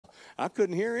I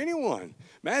couldn't hear anyone.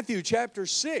 Matthew chapter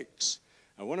 6.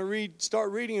 I want to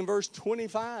start reading in verse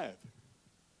 25.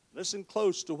 Listen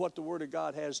close to what the Word of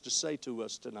God has to say to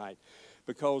us tonight.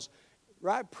 Because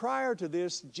right prior to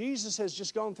this, Jesus has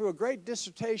just gone through a great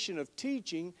dissertation of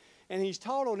teaching, and he's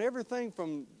taught on everything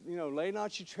from, lay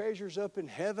not your treasures up in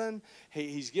heaven.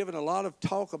 He's given a lot of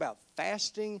talk about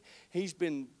fasting. He's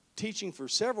been teaching for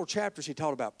several chapters. He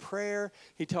taught about prayer.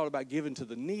 He taught about giving to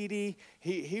the needy.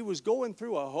 He was going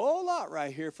through a whole lot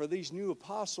right here for these new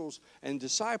apostles and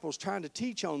disciples, trying to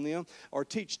teach on them or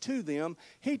teach to them.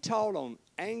 He taught on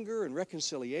anger and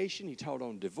reconciliation. He taught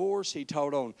on divorce. He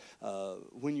taught on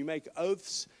when you make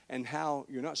oaths and how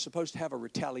you're not supposed to have a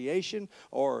retaliation,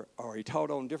 or he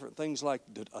taught on different things like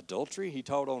adultery. He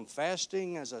taught on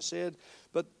fasting, as I said.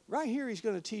 But right here he's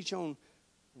going to teach on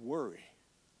worry.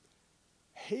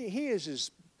 He is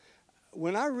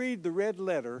when I read the red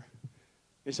letter,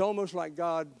 it's almost like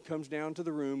God comes down to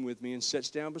the room with me and sits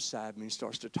down beside me and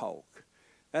starts to talk.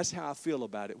 That's how I feel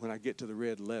about it when I get to the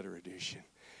red letter edition.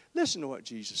 Listen to what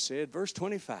Jesus said, verse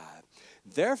 25.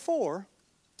 Therefore,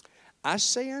 I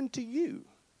say unto you,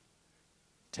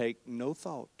 take no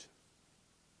thought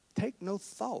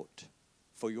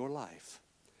for your life,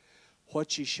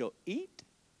 what ye shall eat,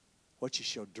 what ye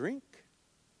shall drink,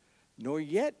 nor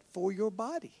yet for your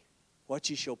body, what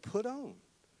ye shall put on.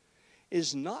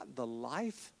 Is not the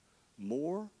life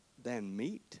more than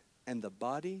meat, and the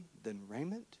body than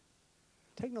raiment?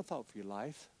 Take no thought for your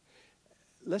life.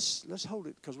 Let's hold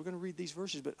it, because we're going to read these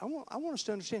verses, but I want us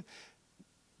to understand,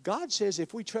 God says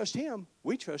if we trust Him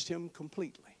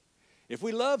completely. If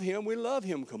we love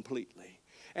Him completely.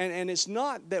 And it's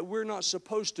not that we're not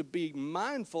supposed to be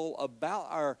mindful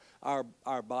about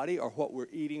our body or what we're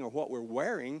eating or what we're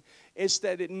wearing. It's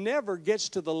that it never gets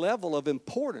to the level of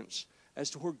importance as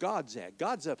to where God's at.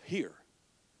 God's up here.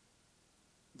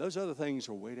 Those other things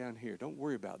are way down here. Don't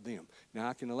worry about them. Now,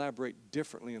 I can elaborate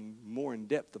differently and more in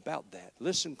depth about that.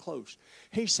 Listen close.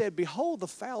 He said, behold the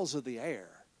fowls of the air.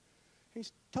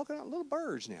 He's talking about little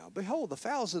birds now. Behold the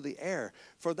fowls of the air,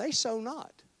 for they sow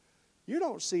not. You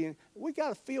don't see, we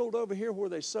got a field over here where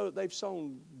they've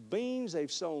sown beans,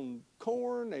 they've sown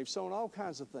corn, they've sown all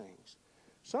kinds of things.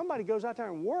 Somebody goes out there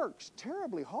and works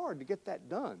terribly hard to get that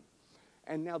done.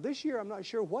 And now this year, I'm not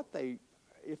sure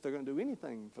if they're going to do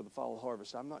anything for the fall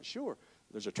harvest. I'm not sure.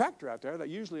 There's a tractor out there that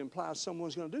usually implies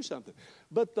someone's going to do something.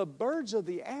 But the birds of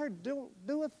the air don't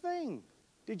do a thing.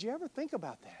 Did you ever think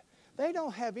about that? They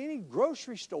don't have any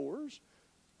grocery stores.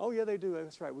 Oh, yeah, they do.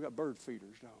 That's right. We got bird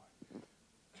feeders, don't we?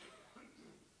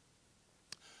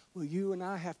 Well, you and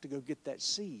I have to go get that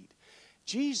seed.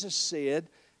 Jesus said,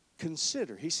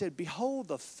 consider. He said, behold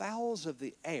the fowls of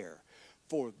the air,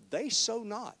 for they sow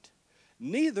not,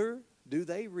 neither do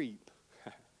they reap,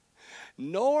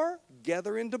 nor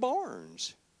gather into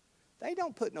barns. They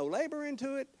don't put no labor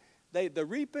into it. The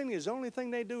reaping is the only thing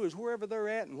they do is wherever they're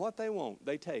at and what they want,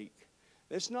 they take.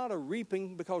 It's not a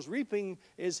reaping, because reaping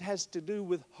has to do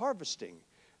with harvesting.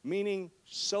 Meaning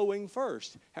sowing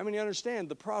first. How many understand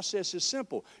the process is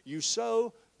simple? You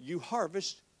sow, you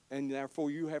harvest, and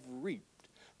therefore you have reaped.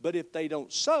 But if they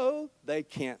don't sow, they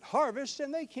can't harvest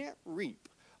and they can't reap.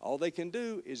 All they can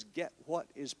do is get what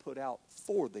is put out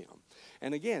for them.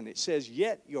 And again, it says,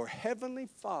 yet your heavenly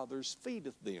Father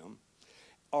feedeth them.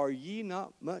 Are ye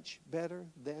not much better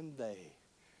than they?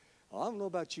 Well, I don't know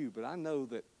about you, but I know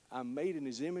that I'm made in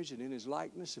His image and in His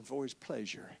likeness and for His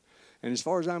pleasure. And as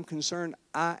far as I'm concerned,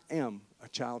 I am a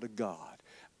child of God.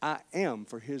 I am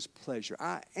for His pleasure.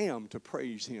 I am to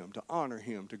praise Him, to honor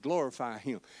Him, to glorify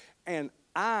Him. And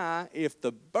if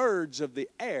the birds of the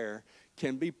air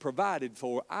can be provided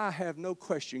for, I have no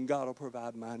question God will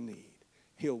provide my need.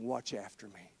 He'll watch after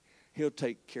me. He'll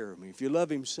take care of me. If you love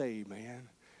Him, say amen.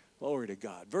 Glory to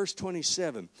God. Verse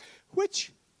 27,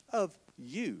 which of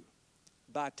you,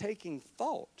 by taking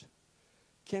thought,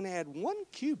 can add 1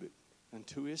 cubit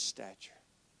unto his stature?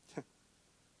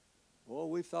 Well,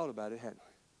 we've thought about it, haven't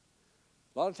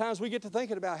we? A lot of times we get to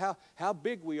thinking about how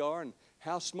big we are and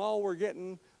how small we're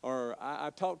getting. Or I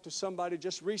talked to somebody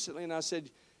just recently and I said,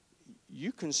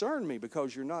 you concern me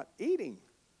because you're not eating.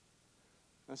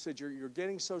 I said, you're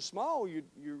getting so small, you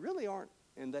really aren't.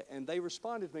 And they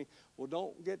responded to me, well,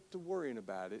 don't get to worrying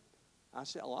about it. I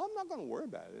said, well, I'm not going to worry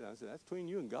about it. I said, that's between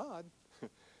you and God.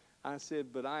 I said,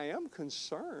 but I am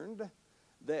concerned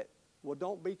that, well,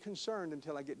 don't be concerned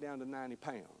until I get down to 90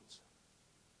 pounds.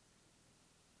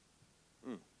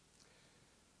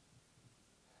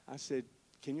 I said,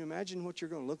 can you imagine what you're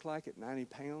going to look like at 90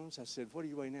 pounds? I said, what do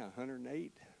you weigh now,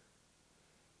 108?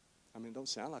 I mean, it don't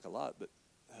sound like a lot, but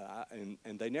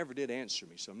and they never did answer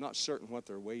me, so I'm not certain what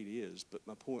their weight is, but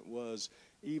my point was,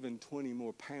 even 20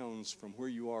 more pounds from where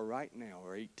you are right now,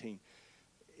 or 18,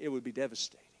 it would be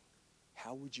devastating.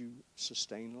 How would you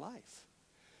sustain life?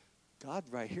 God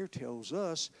right here tells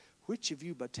us, which of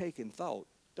you by taking thought,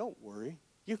 don't worry,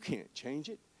 you can't change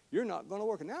it. You're not going to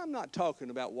work. Now, I'm not talking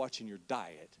about watching your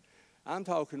diet. I'm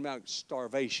talking about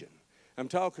starvation. I'm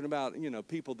talking about,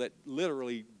 people that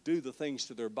literally do the things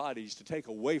to their bodies to take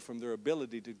away from their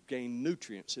ability to gain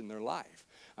nutrients in their life.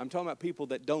 I'm talking about people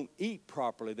that don't eat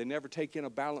properly. They never take in a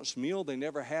balanced meal. They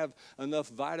never have enough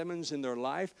vitamins in their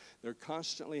life. They're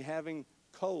constantly having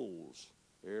colds.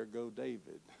 There go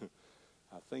David.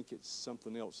 I think it's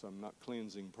something else I'm not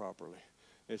cleansing properly.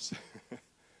 It's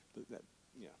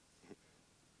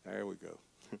there we go.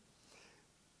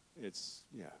 It's,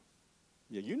 yeah,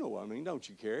 you know what I mean, don't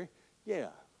you, Carrie? Yeah,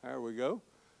 there we go.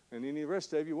 And any of the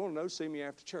rest of you want to know, see me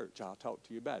after church. I'll talk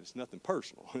to you about it. It's nothing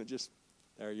personal. Just,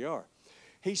 there you are.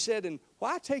 He said, and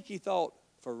why take ye thought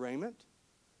for raiment?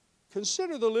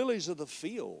 Consider the lilies of the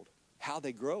field, how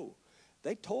they grow.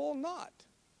 They toil not,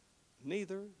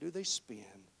 neither do they spin.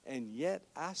 And yet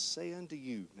I say unto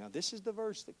you, now this is the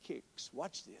verse that kicks.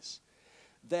 Watch this.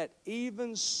 That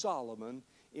even Solomon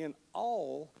in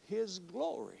all his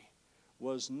glory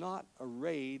was not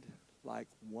arrayed like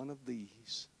one of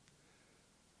these.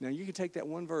 Now you can take that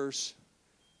one verse,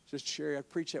 just Sherry, I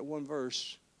preach that one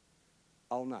verse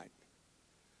all night.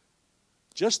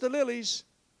 Just the lilies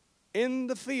in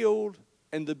the field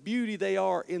and the beauty they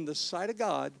are in the sight of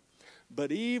God,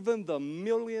 but even the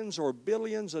millions or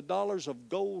billions of dollars of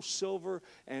gold, silver,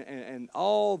 and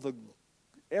all the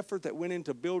effort that went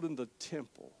into building the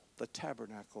temple, the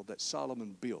tabernacle that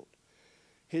Solomon built.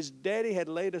 His daddy had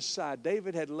laid aside,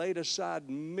 David had laid aside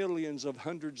millions of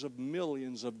hundreds of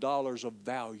millions of dollars of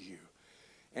value.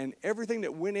 And everything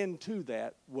that went into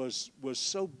that was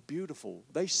so beautiful.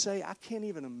 They say, I can't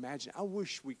even imagine. I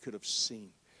wish we could have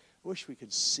seen. I wish we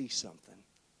could see something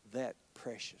that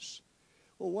precious.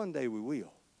 Well, one day we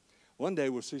will. One day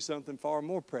we'll see something far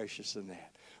more precious than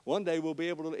that. One day we'll be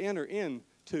able to enter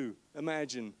into,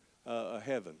 imagine, a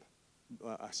heaven.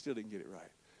 I still didn't get it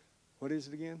right. What is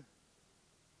it again?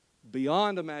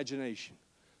 Beyond imagination,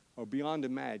 or beyond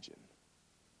imagine.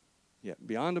 Yeah,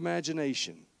 beyond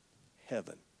imagination,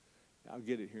 heaven. I'll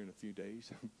get it here in a few days.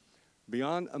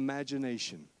 Beyond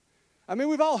imagination. I mean,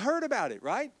 we've all heard about it,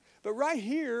 right? But right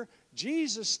here,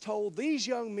 Jesus told these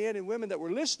young men and women that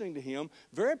were listening to him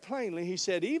very plainly, he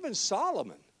said, even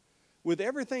Solomon, with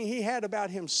everything he had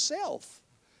about himself.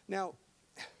 Now,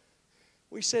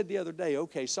 we said the other day,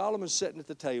 okay, Solomon's sitting at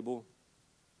the table.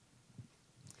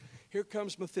 Here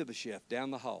comes Mephibosheth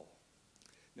down the hall.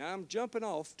 Now, I'm jumping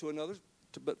off to another,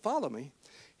 but follow me.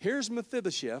 Here's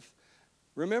Mephibosheth.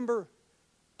 Remember,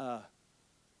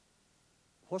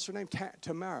 what's her name?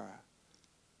 Tamara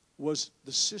was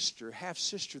the sister,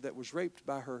 half-sister that was raped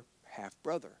by her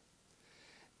half-brother.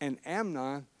 And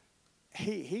Amnon,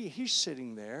 he's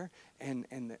sitting there,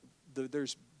 and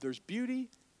there's beauty,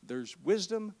 there's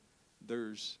wisdom,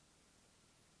 there's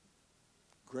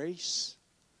grace,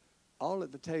 all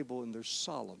at the table, and there's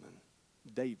Solomon,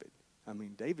 David. I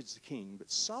mean, David's the king,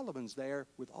 but Solomon's there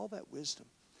with all that wisdom.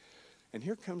 And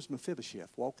here comes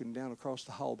Mephibosheth walking down across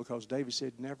the hall because David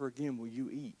said, never again will you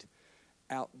eat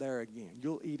out there again.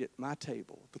 You'll eat at my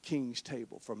table, the king's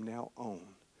table, from now on.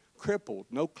 Crippled,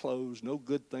 no clothes, no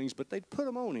good things, but they'd put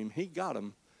them on him. He got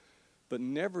them. But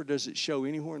never does it show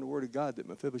anywhere in the Word of God that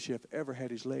Mephibosheth ever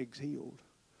had his legs healed.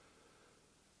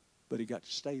 But he got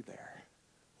to stay there.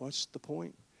 What's the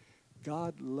point?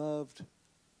 God loved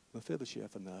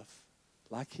Mephibosheth enough,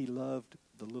 like he loved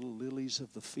the little lilies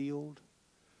of the field.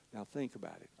 Now think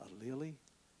about it. A lily,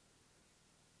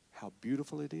 how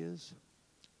beautiful it is.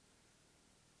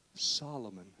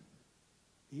 Solomon,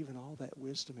 even all that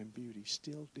wisdom and beauty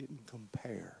still didn't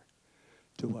compare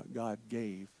to what God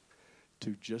gave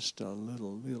to just a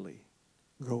little lily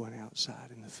growing outside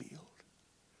in the field.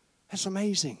 That's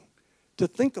amazing to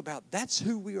think about. That's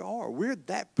who we are. We're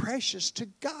that precious to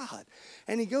God.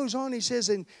 And he goes on, he says,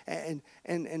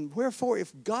 and wherefore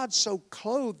if God so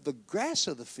clothed the grass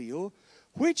of the field,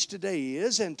 which today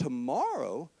is and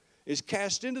tomorrow is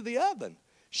cast into the oven,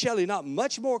 shall he not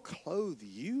much more clothe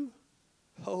you,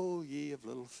 O ye of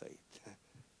little faith?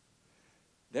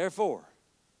 Therefore,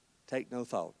 take no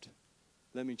thought.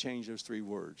 Let me change those three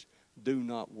words. Do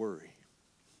not worry.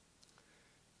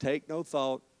 Take no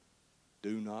thought.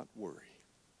 Do not worry.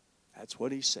 That's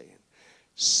what he's saying.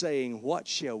 Saying, what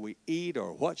shall we eat,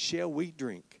 or what shall we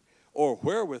drink, or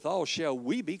wherewithal shall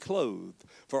we be clothed?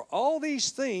 For all these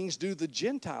things do the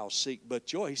Gentiles seek but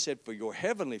joy. He said, for your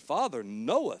heavenly Father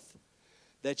knoweth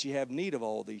that you have need of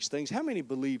all these things. How many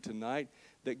believe tonight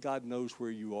that God knows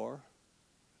where you are?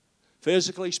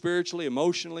 Physically, spiritually,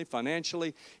 emotionally,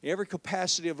 financially, every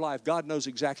capacity of life, God knows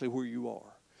exactly where you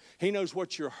are. He knows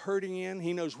what you're hurting in.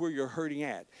 He knows where you're hurting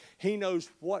at. He knows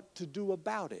what to do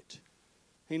about it.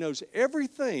 He knows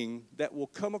everything that will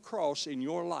come across in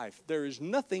your life. There is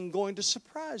nothing going to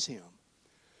surprise Him.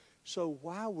 So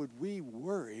why would we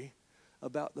worry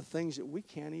about the things that we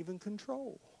can't even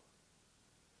control?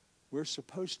 We're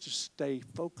supposed to stay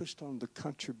focused on the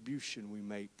contribution we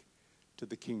make to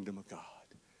the kingdom of God.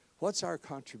 What's our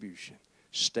contribution?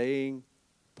 Staying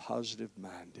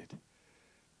positive-minded,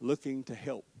 looking to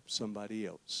help somebody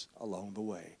else along the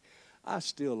way. I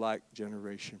still like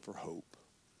Generation for Hope.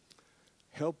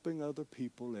 Helping other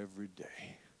people every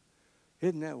day.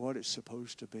 Isn't that what it's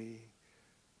supposed to be?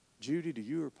 Judy, do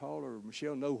you or Paul or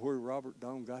Michelle know where Robert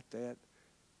Don got that?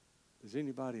 Does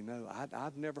anybody know?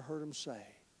 I've never heard them say.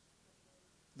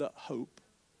 The HOPE,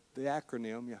 the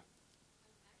acronym, yeah.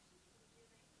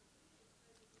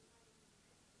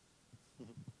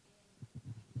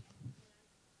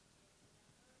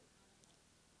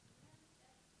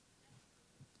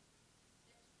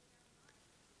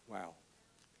 Wow.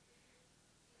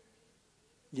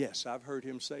 Yes, I've heard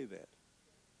him say that.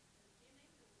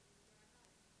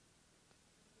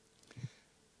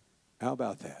 How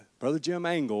about that? Brother Jim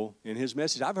Angle, in his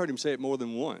message, I've heard him say it more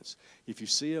than once. If you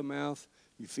see a mouth,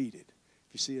 you feed it.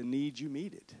 If you see a need, you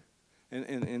meet it.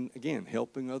 And again,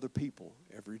 helping other people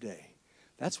every day.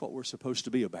 That's what we're supposed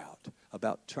to be about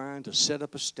trying to set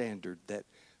up a standard that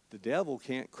the devil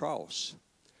can't cross.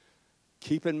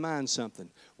 Keep in mind something.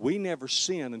 We never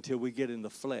sin until we get in the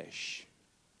flesh.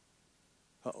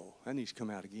 Uh-oh, that needs to come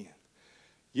out again.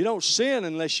 You don't sin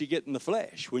unless you get in the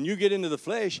flesh. When you get into the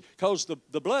flesh, because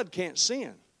the blood can't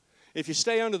sin. If you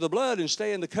stay under the blood and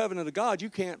stay in the covenant of God, you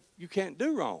can't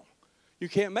do wrong. You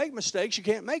can't make mistakes. You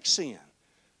can't make sin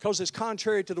because it's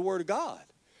contrary to the Word of God.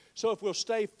 So if we'll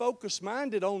stay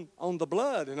focused-minded on the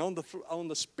blood and on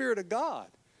the Spirit of God,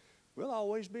 we'll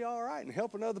always be all right. And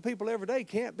helping other people every day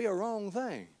can't be a wrong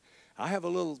thing. I have a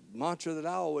little mantra that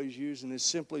I always use, and it's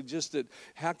simply just that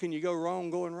how can you go wrong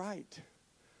going right?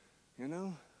 You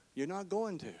know, you're not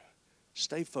going to.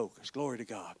 Stay focused. Glory to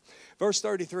God. Verse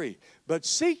 33, but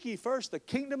seek ye first the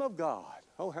kingdom of God.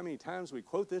 Oh, how many times we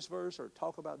quote this verse or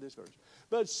talk about this verse.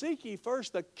 But seek ye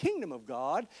first the kingdom of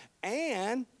God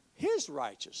and His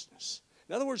righteousness.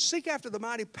 In other words, seek after the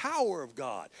mighty power of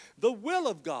God, the will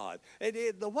of God.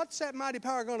 What's that mighty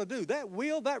power going to do? That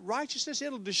will, that righteousness,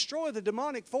 it'll destroy the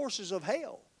demonic forces of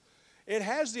hell. It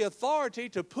has the authority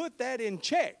to put that in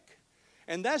check.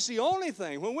 And that's the only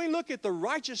thing. When we look at the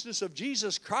righteousness of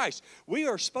Jesus Christ, we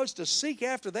are supposed to seek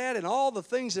after that, and all the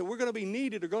things that we're going to be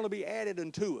needed are going to be added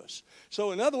unto us.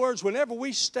 So in other words, whenever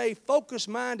we stay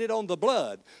focused-minded on the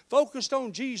blood, focused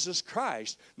on Jesus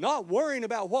Christ, not worrying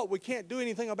about what we can't do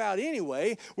anything about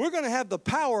anyway, we're going to have the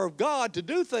power of God to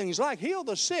do things like heal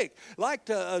the sick, like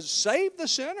to save the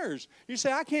sinners. You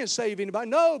say, I can't save anybody.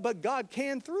 No, but God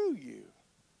can through you.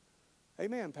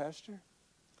 Amen, Pastor.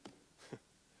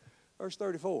 Verse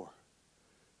 34,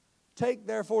 take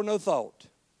therefore no thought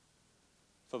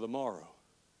for the morrow.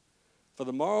 For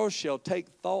the morrow shall take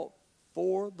thought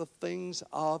for the things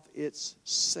of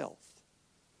itself.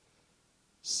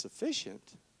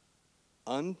 Sufficient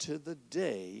unto the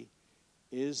day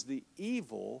is the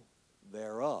evil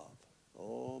thereof.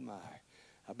 Oh my.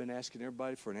 I've been asking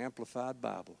everybody for an amplified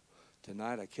Bible.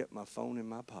 Tonight I kept my phone in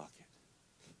my pocket.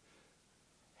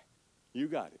 You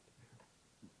got it.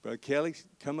 Brother Kelly,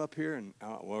 come up here and,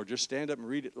 just stand up and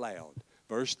read it loud.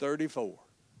 Verse 34.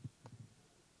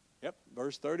 Yep,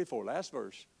 verse 34, last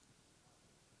verse.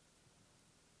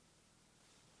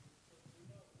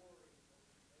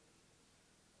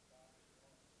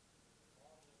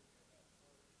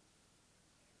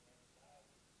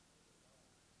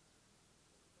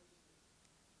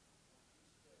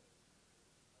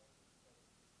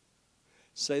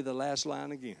 Say the last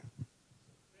line again.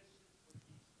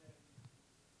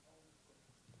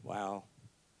 Wow.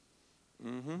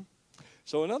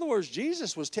 So in other words,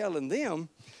 Jesus was telling them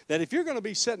that if you're going to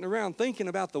be sitting around thinking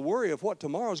about the worry of what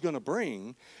tomorrow's going to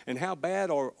bring and how bad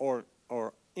or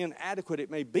inadequate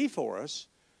it may be for us,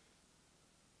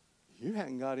 you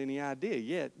haven't got any idea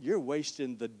yet. You're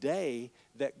wasting the day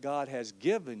that God has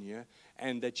given you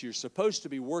and that you're supposed to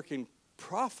be working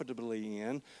profitably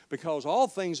in, because all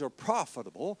things are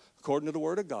profitable according to the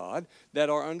Word of God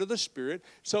that are under the Spirit.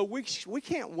 So we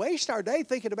can't waste our day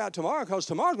thinking about tomorrow, because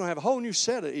tomorrow's going to have a whole new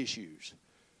set of issues.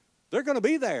 They're going to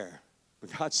be there.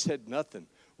 But God said nothing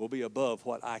will be above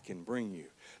what I can bring you.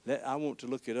 I want to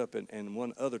look it up in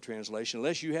one other translation.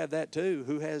 Unless you have that too,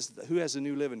 who has the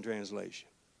New Living Translation?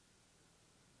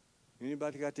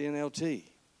 Anybody got the NLT?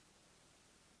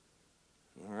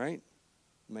 All right.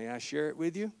 May I share it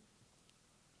with you?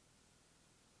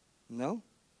 No?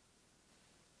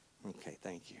 Okay,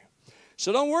 thank you.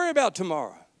 So don't worry about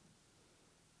tomorrow.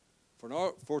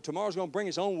 For tomorrow's going to bring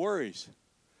its own worries.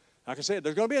 Like I said,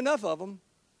 there's going to be enough of them.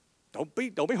 Don't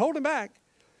be holding back.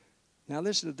 Now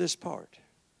listen to this part.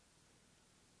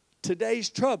 Today's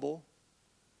trouble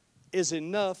is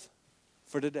enough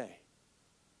for today.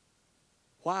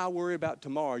 Why worry about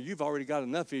tomorrow? You've already got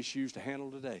enough issues to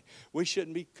handle today. We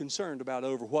shouldn't be concerned about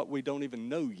over what we don't even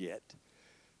know yet.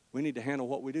 We need to handle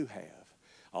what we do have.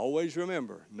 Always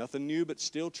remember, nothing new but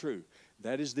still true.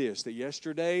 That is this, that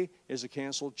yesterday is a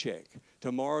canceled check.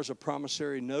 Tomorrow's a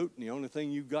promissory note, and the only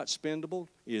thing you've got spendable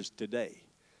is today.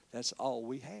 That's all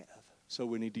we have. So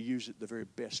we need to use it the very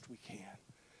best we can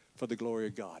for the glory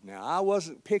of God. Now, I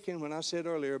wasn't picking when I said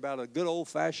earlier about a good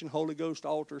old-fashioned Holy Ghost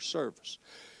altar service.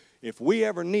 If we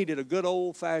ever needed a good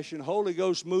old-fashioned Holy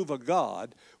Ghost move of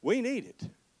God, we need it.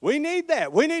 We need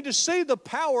that. We need to see the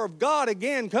power of God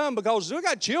again come, because we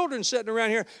got children sitting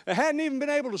around here that hadn't even been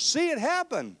able to see it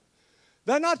happen.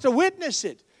 They're not to witness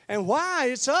it. And why?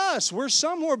 It's us. We're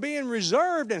somewhere being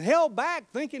reserved and held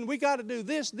back thinking we got to do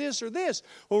this, this, or this.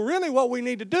 Well, really what we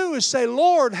need to do is say,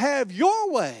 Lord, have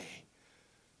your way.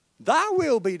 Thy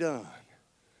will be done.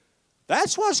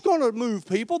 That's what's going to move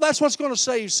people. That's what's going to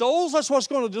save souls. That's what's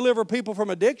going to deliver people from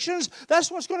addictions.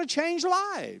 That's what's going to change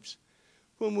lives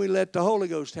when we let the Holy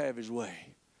Ghost have His way.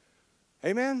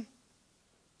 Amen?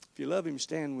 If you love Him,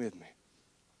 stand with me.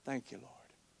 Thank you, Lord.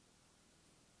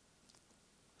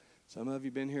 Some of you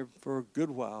have been here for a good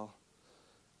while.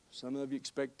 Some of you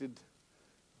expected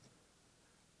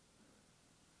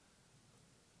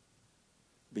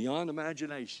beyond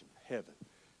imagination, heaven.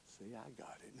 See, I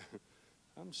got it.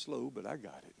 I'm slow, but I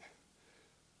got it.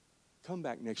 Come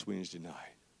back next Wednesday night.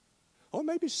 Or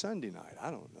maybe Sunday night.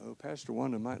 I don't know. Pastor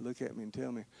Wanda might look at me and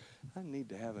tell me, I need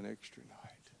to have an extra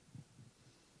night.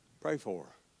 Pray for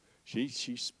her.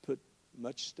 She's put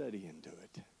much study into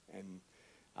it. And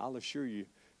I'll assure you,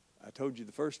 I told you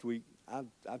the first week,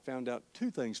 I found out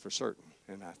 2 things for certain.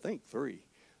 And I think 3.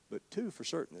 But 2 for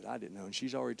certain that I didn't know. And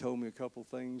she's already told me a couple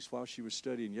things while she was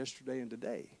studying yesterday and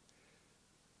today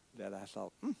that I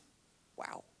thought,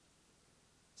 wow.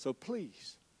 So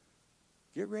please,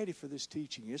 get ready for this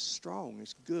teaching. It's strong.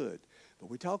 It's good. But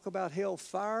we talk about hell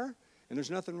fire, and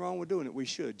there's nothing wrong with doing it. We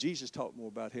should. Jesus talked more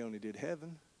about hell than He did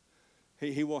heaven.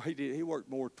 He worked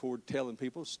more toward telling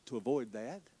people to avoid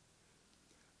that.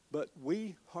 But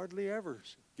we hardly ever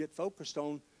get focused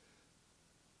on,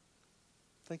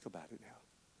 think about it now,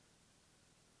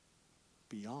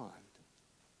 beyond.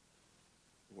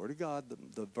 The Word of God,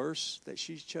 the verse that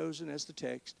she's chosen as the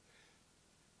text,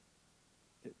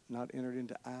 it not entered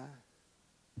into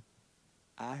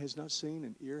eye has not seen,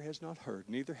 and ear has not heard,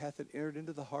 neither hath it entered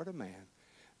into the heart of man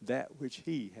that which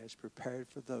He has prepared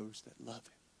for those that love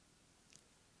Him.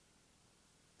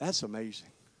 That's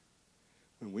amazing.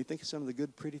 When we think of some of the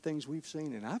good, pretty things we've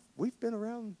seen, and we've been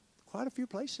around quite a few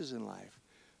places in life.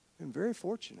 Been very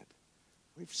fortunate.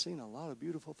 We've seen a lot of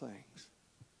beautiful things.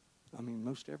 I mean,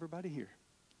 most everybody here.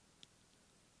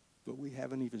 But we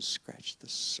haven't even scratched the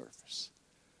surface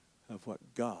of what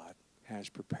God has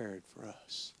prepared for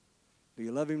us. Do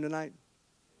you love Him tonight?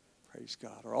 Praise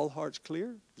God. Are all hearts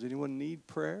clear? Does anyone need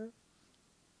prayer?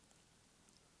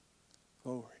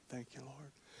 Glory. Thank you,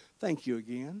 Lord. Thank you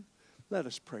again. Let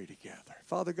us pray together.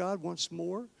 Father God, once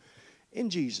more, in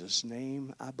Jesus'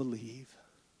 name I believe.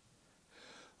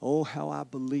 Oh, how I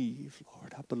believe,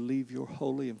 Lord. I believe Your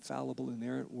holy, infallible,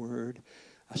 inerrant word.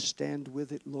 I stand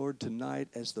with it, Lord, tonight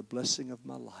as the blessing of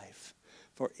my life.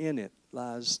 For in it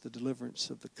lies the deliverance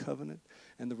of the covenant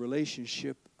and the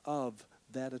relationship of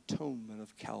that atonement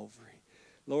of Calvary.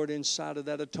 Lord, inside of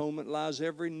that atonement lies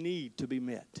every need to be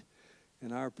met.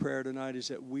 And our prayer tonight is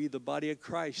that we, the body of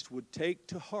Christ, would take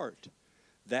to heart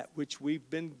that which we've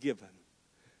been given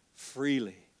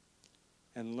freely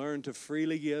and learn to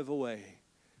freely give away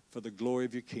for the glory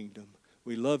of Your kingdom.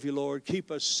 We love You, Lord.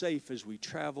 Keep us safe as we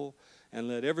travel, and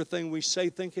let everything we say,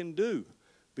 think, and do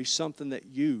be something that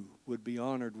You would be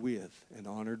honored with and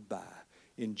honored by.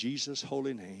 In Jesus'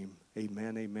 holy name,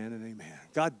 amen, amen, and amen.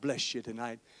 God bless you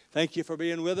tonight. Thank you for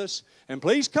being with us. And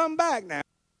please come back now.